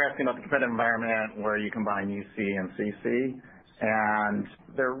 I think you're asking about the competitive environment where you combine UC and CC, and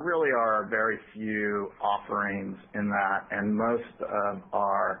there really are very few offerings in that, and most of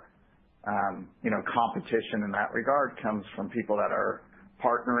our competition in that regard comes from people that are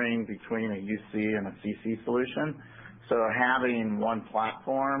partnering between a UC and a CC solution. So having one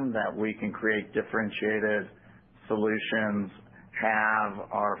platform that we can create differentiated solutions, have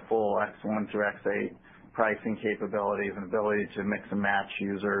our full X1 through X8 pricing capabilities and ability to mix and match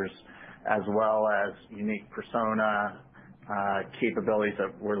users, as well as unique persona capabilities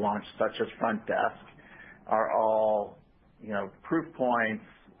that were launched, such as Front Desk, are all proof points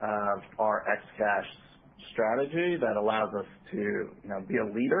of our XCaaS strategy that allows us to be a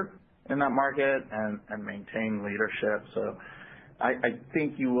leader in that market and maintain leadership. So I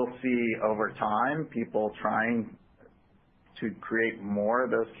think you will see over time people trying to create more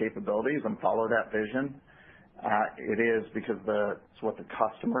of those capabilities and follow that vision. It is because it's what the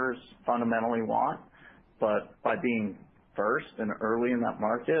customers fundamentally want. But by being first and early in that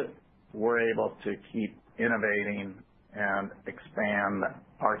market, we're able to keep innovating and expand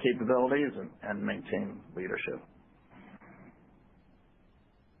our capabilities and maintain leadership.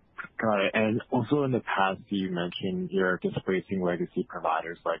 Got it. And also in the past, you mentioned you're displacing legacy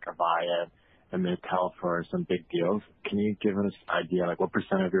providers like Avaya and Mitel for some big deals. Can you give us an idea, like what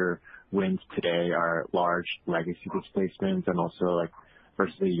 % of your wins today are large legacy displacements, and also like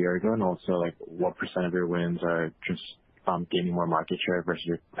versus a year ago, and also like what % of your wins are just gaining more market share versus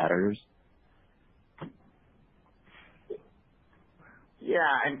your competitors?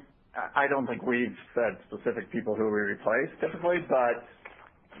 Yeah, I don't think we've said specific people who we replace typically, but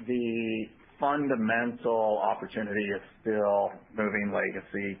the fundamental opportunity is still moving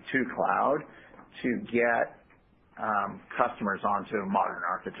legacy to cloud to get customers onto a modern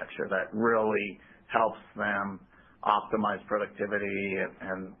architecture that really helps them optimize productivity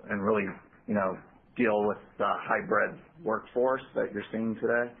and really deal with the hybrid workforce that you're seeing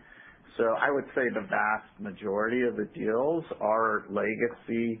today. So I would say the vast majority of the deals are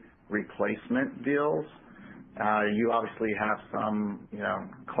legacy replacement deals. You obviously have some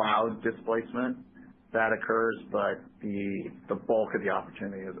cloud displacement that occurs, but the bulk of the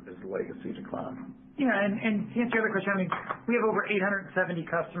opportunity is legacy to cloud. Yeah, and to answer your other question, I mean, we have over 870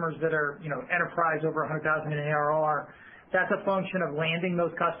 customers that are enterprise over 100,000 in ARR. That's a function of landing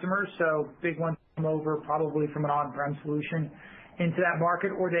those customers. So big ones come over probably from an on-prem solution into that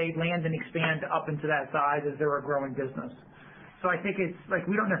market, or they land and expand up into that size as they're a growing business. So I think it's like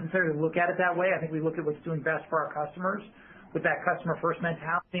we don't necessarily look at it that way. I think we look at what's doing best for our customers with that customer first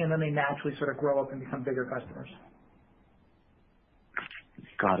mentality, and then they naturally sort of grow up and become bigger customers.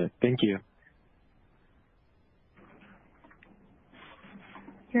 Got it. Thank you.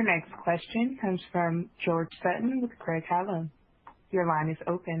 Your next question comes from George Sutton with Craig-Hallum. Your line is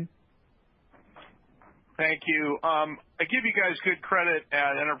open. Thank you. I give you guys good credit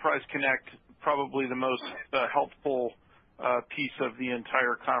at Enterprise Connect. Probably the most helpful piece of the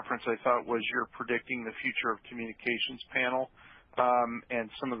entire conference, I thought, was your predicting the future of communications panel and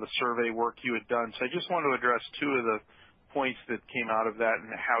some of the survey work you had done. So I just want to address two of the points that came out of that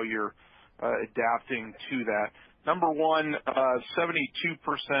and how you're adapting to that. Number one,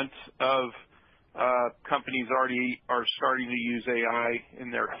 72% of companies already are starting to use AI in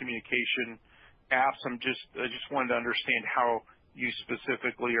their communication apps. I just wanted to understand how you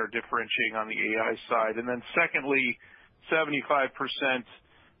specifically are differentiating on the AI side. And then secondly, 75%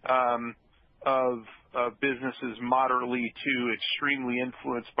 of businesses moderately to extremely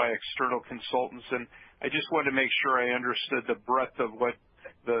influenced by external consultants. And I just wanted to make sure I understood the breadth of what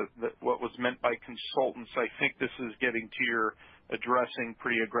was meant by consultants. I think this is getting to your addressing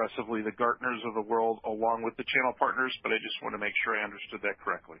pretty aggressively the Gartners of the world along with the channel partners, but I just want to make sure I understood that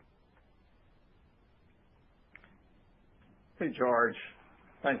correctly. Hey, George.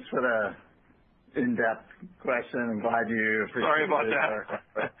 Thanks for in-depth question. I'm glad you appreciate it. Sorry about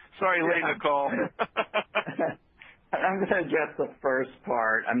that. Sorry, late in the call. I'm going to address the first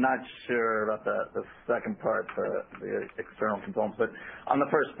part. I'm not sure about the second part, the external consultants. But on the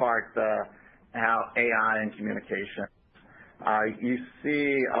first part, how AI and communication, you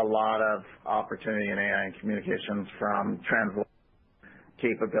see a lot of opportunity in AI and communications from translation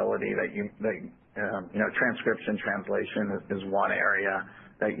capability transcription translation is one area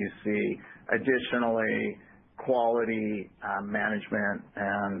that you see. Additionally, quality management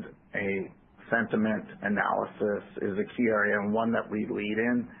and a sentiment analysis is a key area and one that we lead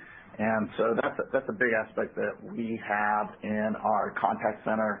in. And so that's a big aspect that we have in our contact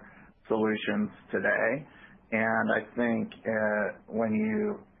center solutions today. And I think when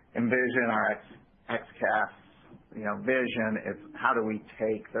you envision our XCaaS vision, it's how do we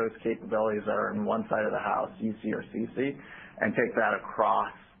take those capabilities that are in one side of the house, UC or CC, and take that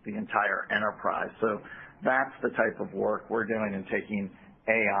across the entire enterprise. So that's the type of work we're doing in taking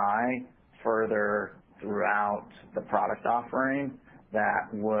AI further throughout the product offering that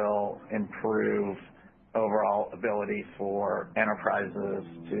will improve overall ability for enterprises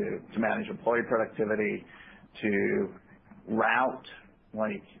to manage employee productivity, to route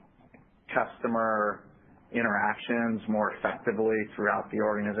customer interactions more effectively throughout the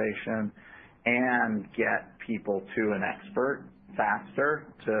organization, and get people to an expert faster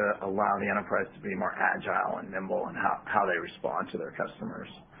to allow the enterprise to be more agile and nimble in how they respond to their customers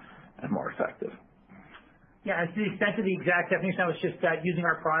and more effective. Yeah, to the extent of the exact definition, I was just using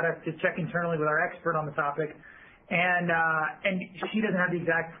our product to check internally with our expert on the topic. And she doesn't have the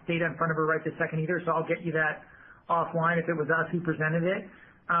exact data in front of her right this second either, so I'll get you that offline if it was us who presented it.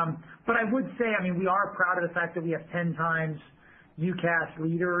 But I would say, we are proud of the fact that we have 10 times UCaaS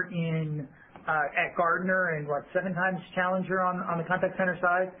leader at Gartner and 7 times challenger on the contact center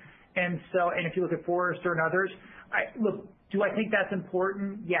side. And if you look at Forrester and others, do I think that's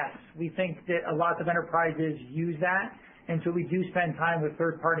important? Yes. We think that a lot of enterprises use that, and so we do spend time with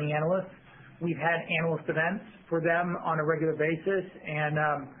third-party analysts. We've had analyst events for them on a regular basis, and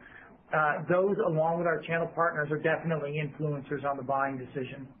those, along with our channel partners, are definitely influencers on the buying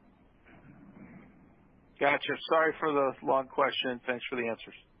decision. Gotcha. Sorry for the long question. Thanks for the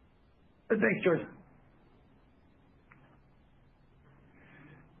answers. Thanks, George.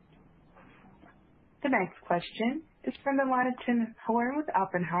 The next question is from the line of Tim Horan with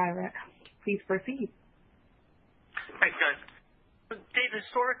Oppenheimer. Please proceed. Thanks, guys. Dave,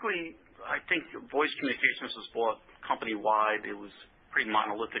 historically, I think voice communications was bought company-wide. It was a pretty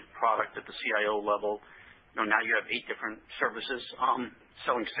monolithic product at the CIO level. Now you have 8 different services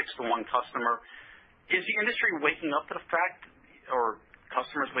selling 6 to 1 customer. Is the industry waking up to the fact, or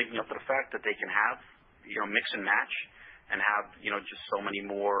customers waking up to the fact that they can have mix and match and have just so many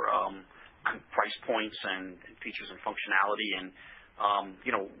more price points and features and functionality, and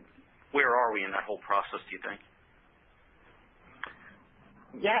where are we in that whole process, do you think?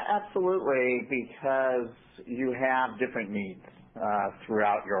 Yeah, absolutely, because you have different needs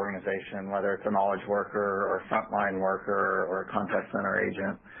throughout your organization, whether it's a knowledge worker or a frontline worker or a contact center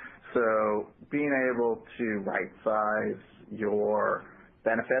agent. So being able to right-size your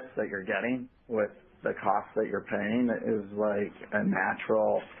benefits that you're getting with the cost that you're paying is a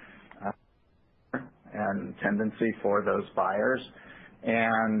natural and tendency for those buyers.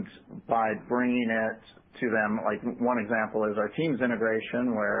 And by bringing it to them, one example is our Teams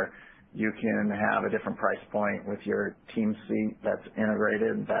integration, where you can have a different price point with your Teams seat that's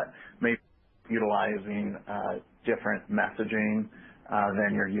integrated that may be utilizing different messaging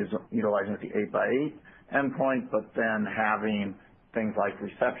than you're utilizing at the 8x8 endpoint, but then having things like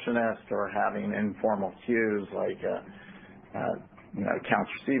receptionist or having informal queues accounts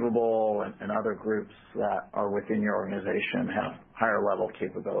receivable and other groups that are within your organization have higher level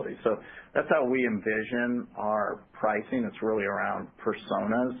capabilities. So that's how we envision our pricing. It's really around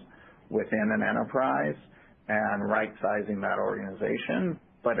personas within an enterprise and right-sizing that organization,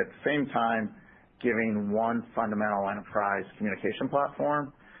 but at the same time giving one fundamental enterprise communication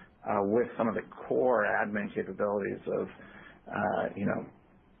platform with some of the core admin capabilities of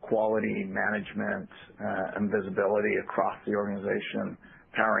quality management and visibility across the organization,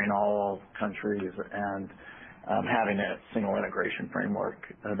 powering all countries, and having a single integration framework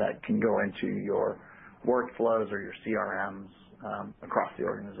that can go into your workflows or your CRMs across the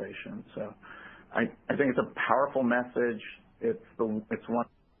organization. So I think it's a powerful message. It's one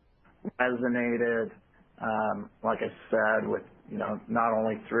resonated, like I said, with not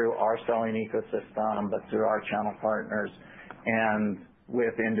only through our selling ecosystem, but through our channel partners and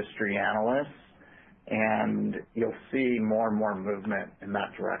with industry analysts. And you'll see more and more movement in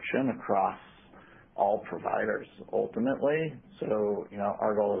that direction across all providers ultimately. So,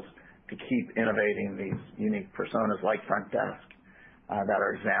 our goal is to keep innovating these unique personas like front desk that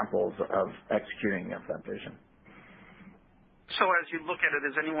are examples of executing against that vision. So as you look at it,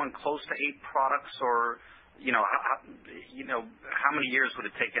 is anyone close to 8 products, or how many years would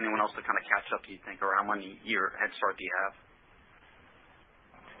it take anyone else to kind of catch up, do you think, or how many year head start do you have?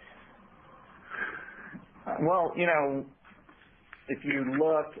 Well, if you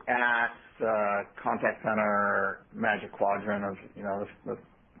look at the contact center Magic Quadrant of, the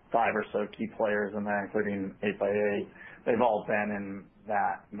 5 or so key players in that, including 8x8, they've all been in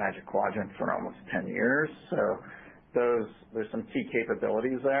that Magic Quadrant for almost 10 years. So there's some key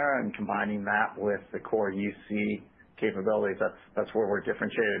capabilities there, and combining that with the core UC capabilities, that's where we're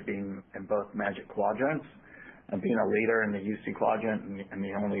differentiated, being in both Magic Quadrants and being a leader in the UC quadrant and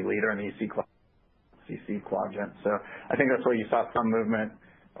the only leader in the CC quadrant. So I think that's where you saw some movement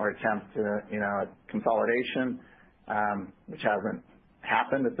or attempt to, consolidation, which hasn't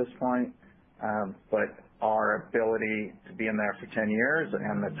happened at this point. But our ability to be in there for 10 years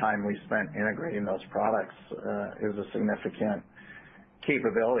and the time we spent integrating those products is a significant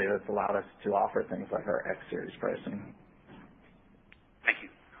capability that's allowed us to offer things like our X Series pricing. Thank you.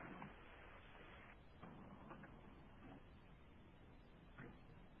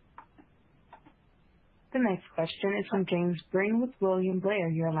 The next question is from James Breen with William Blair.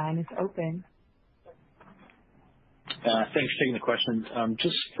 Your line is open. Thanks for taking the questions.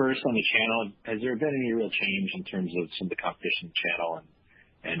 Just first on the channel, has there been any real change in terms of some of the competition channel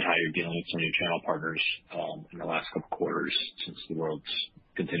and how you're dealing with some of your channel partners in the last couple of quarters since the world's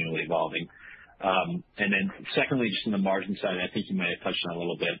continually evolving? And then secondly, just on the margin side, I think you might have touched on it a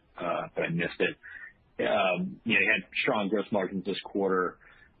little bit, but I missed it. You had strong gross margins this quarter.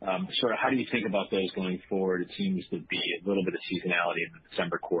 Sort of how do you think about those going forward? It seems to be a little bit of seasonality in the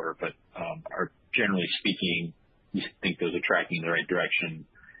December quarter, but are generally speaking, you think those are tracking in the right direction?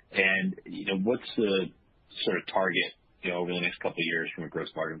 And, what's the sort of target, over the next couple of years from a gross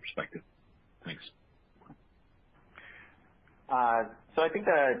margin perspective? Thanks. So I think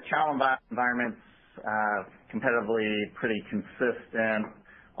the channel environment's competitively pretty consistent,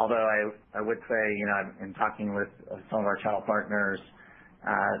 although I would say, in talking with some of our channel partners,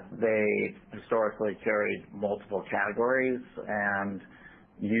 they historically carried multiple categories, and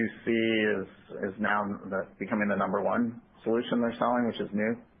UC is now becoming the number one solution they're selling, which is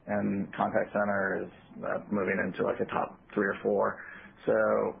new, and contact center is moving into like a top 3 or 4.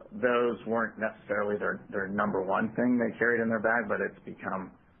 So those weren't necessarily their number one thing they carried in their bag, but it's become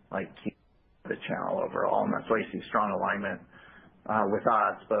like key to the channel overall, and that's why you see strong alignment with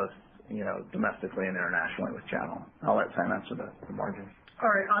us, both domestically and internationally with channel. I'll let Sam answer the margins. All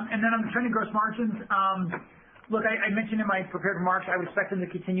right, and then on the trending gross margins, look, I mentioned in my prepared remarks, I would expect them to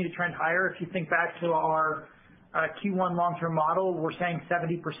continue to trend higher. If you think back to our Q1 long-term model, we're saying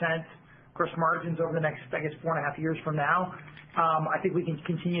 70% gross margins over the next, 4.5 years from now. I think we can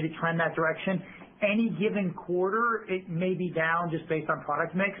continue to trend that direction. Any given quarter, it may be down just based on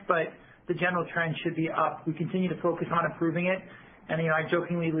product mix, but the general trend should be up. We continue to focus on improving it, and I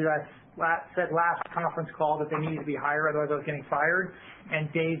jokingly said last conference call that they needed to be higher, otherwise I was getting fired,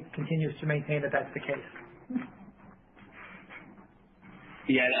 and Dave continues to maintain that that's the case.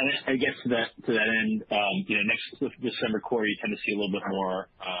 Yeah, and I guess to that end, next December quarter, you tend to see a little bit more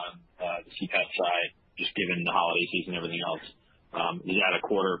on the CPaaS side, just given the holiday season and everything else. Is that a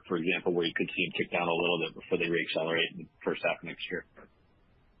quarter, for example, where you could see them tick down a little bit before they reaccelerate in the first half of next year?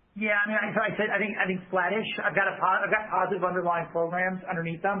 Yeah, I think flattish. I've got positive underlying programs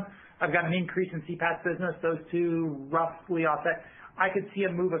underneath them. I've got an increase in CPaaS business. Those two roughly offset. I could see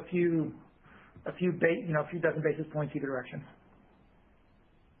them move a few dozen basis points either direction.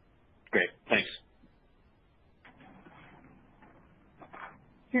 Great, thanks.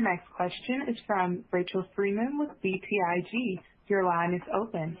 Your next question is from Rachel Freeman with BTIG. Your line is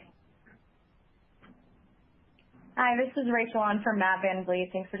open. Hi, this is Rachel on for Matt Van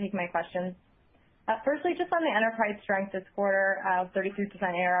Vliet. Thanks for taking my questions. Firstly, just on the enterprise strength this quarter, 33%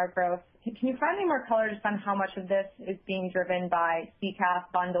 ARR growth. Can you provide any more color just on how much of this is being driven by CCaaS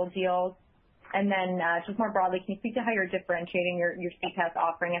bundle deals? And then just more broadly, can you speak to how you're differentiating your CCaaS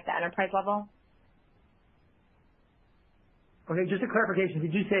offering at the enterprise level? Okay, just a clarification.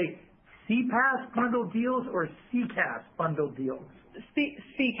 Did you say CPaaS bundle deals or CCaaS bundle deals?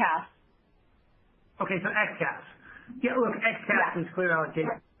 CCaaS. Okay, so XCaaS. Yeah, look, XCaaS is clearly allocated,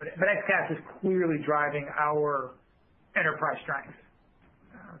 but XCaaS is clearly driving our enterprise strength.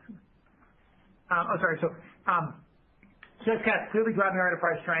 So XCaaS clearly driving our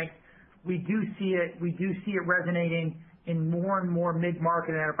enterprise strength. We do see it resonating in more and more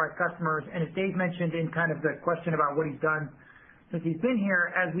mid-market and enterprise customers. And as Dave mentioned in kind of the question about what he's done since he's been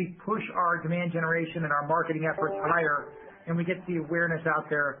here, as we push our demand generation and our marketing efforts higher and we get the awareness out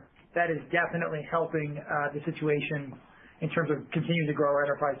there, that is definitely helping the situation in terms of continuing to grow our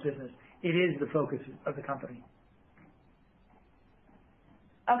enterprise business. It is the focus of the company.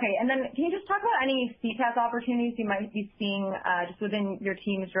 Okay, and then can you just talk about any CCaaS opportunities you might be seeing just within your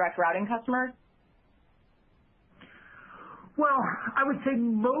team's direct routing customers? Well, I would say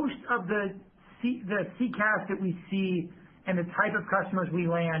most of the CCaaS that we see and the type of customers we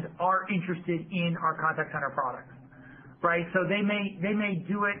land are interested in our contact center products, right? So they may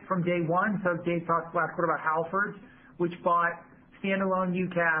do it from day one. So Dave talked last quarter about Halfords, which bought standalone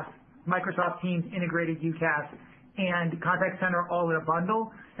UCaaS, Microsoft Teams integrated UCaaS, and contact center all in a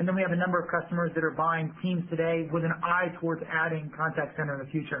bundle. And then we have a number of customers that are buying Teams today with an eye towards adding contact center in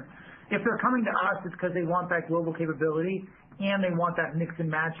the future. If they're coming to us, it's because they want that global capability and they want that mix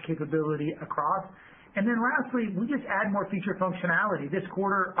and match capability across. And then lastly, we just add more feature functionality. This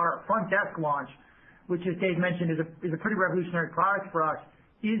quarter, our front desk launch, which as Dave mentioned is a pretty revolutionary product for us,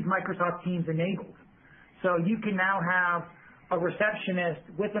 is Microsoft Teams enabled. So you can now have a receptionist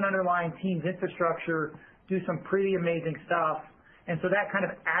with an underlying Teams infrastructure do some pretty amazing stuff. And so that kind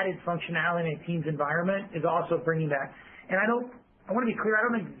of added functionality in a Teams environment is also bringing that. And I want to be clear, I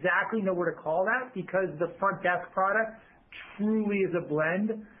don't exactly know where to call that because the front desk product truly is a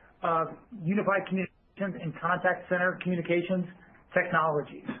blend of unified communications and contact center communications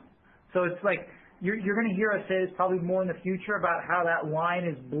technologies. So it's like you're going to hear us say this probably more in the future about how that line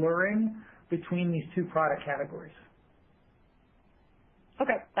is blurring between these two product categories.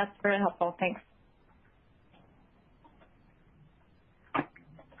 Okay, that's very helpful. Thanks.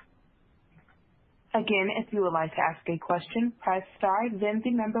 Again, if you would like to ask a question, press star, then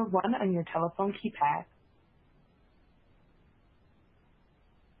the number 1 on your telephone keypad.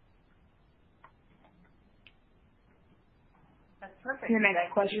 That's perfect. Your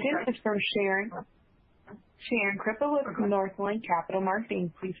next question is from Sharon Krippel with Northland Capital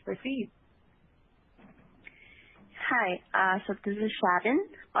Marketing. Please proceed. Hi, so this is Sharon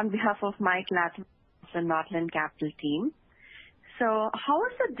on behalf of Mike Latham and Northland Capital team. So how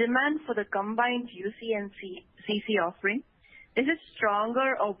is the demand for the combined UC and CC offering? Is it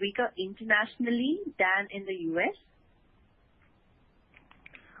stronger or weaker internationally than in the U.S.?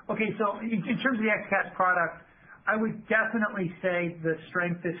 Okay, so in terms of the XCaaS product, I would definitely say the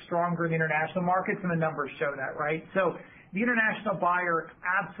strength is stronger in the international markets, and the numbers show that, right? So the international buyer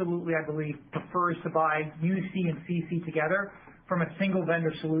absolutely, I believe, prefers to buy UC and CC together from a single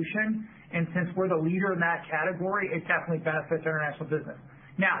vendor solution. And since we're the leader in that category, it definitely benefits our international business.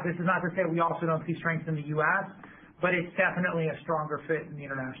 Now, this is not to say we also don't see strength in the U.S., but it's definitely a stronger fit in the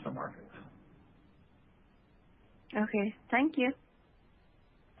international markets. Okay, thank you.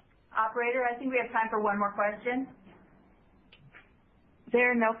 Operator, I think we have time for one more question.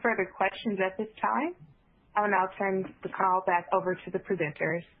 There are no further questions at this time. I will now turn the call back over to the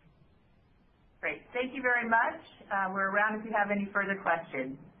presenters. Great. Thank you very much. We're around if you have any further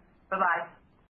questions. Bye-bye.